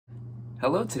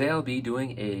Hello, today I'll be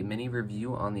doing a mini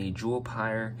review on the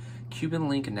Jewlpire Cuban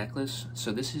link necklace.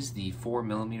 So this is the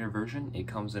 4mm version. It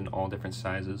comes in all different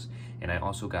sizes, and I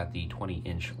also got the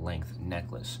 20-inch length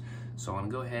necklace. So I'm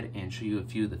gonna go ahead and show you a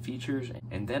few of the features,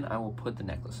 and then I will put the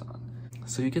necklace on.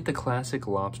 So you get the classic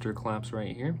lobster clasp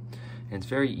right here, and it's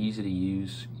very easy to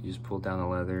use. You just pull down the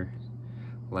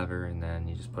lever, and then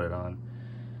you just put it on.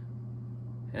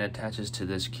 And it attaches to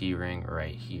this key ring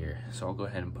right here. So I'll go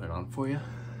ahead and put it on for you.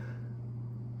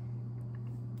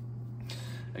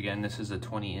 Again, this is a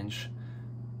 20-inch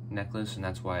necklace, and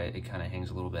that's why it kind of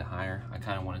hangs a little bit higher. I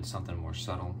kind of wanted something more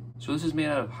subtle. So this is made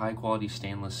out of high-quality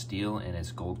stainless steel, and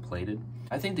it's gold-plated.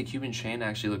 I think the Cuban chain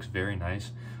actually looks very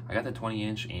nice. I got the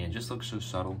 20-inch, and it just looks so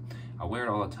subtle. I wear it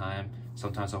all the time.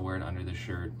 Sometimes I'll wear it under the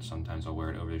shirt. Sometimes I'll wear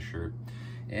it over the shirt.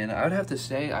 And I would have to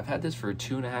say, I've had this for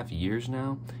 2.5 years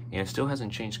now, and it still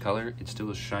hasn't changed color. It's still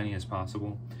as shiny as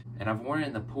possible. And I've worn it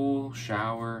in the pool,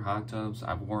 shower, hot tubs.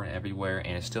 I've worn it everywhere,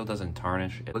 and it still doesn't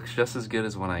tarnish. It looks just as good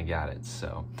as when I got it.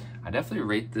 So I definitely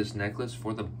rate this necklace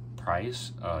for the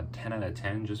price 10 out of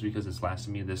 10, just because it's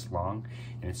lasted me this long,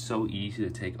 and it's so easy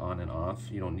to take on and off.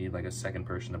 You don't need like a second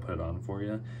person to put it on for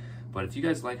you. But if you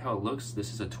guys like how it looks,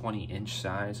 this is a 20-inch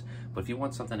size. But if you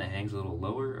want something that hangs a little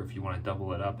lower, or if you want to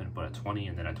double it up and put a 20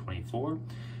 and then a 24,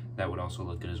 that would also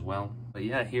look good as well. But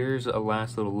yeah, here's a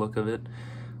last little look of it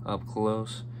up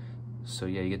close. So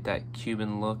yeah, you get that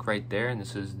Cuban look right there, and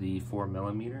this is the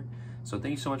 4mm. So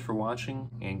thank you so much for watching,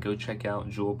 and go check out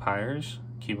Jewlpire's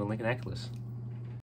Cuban link necklace.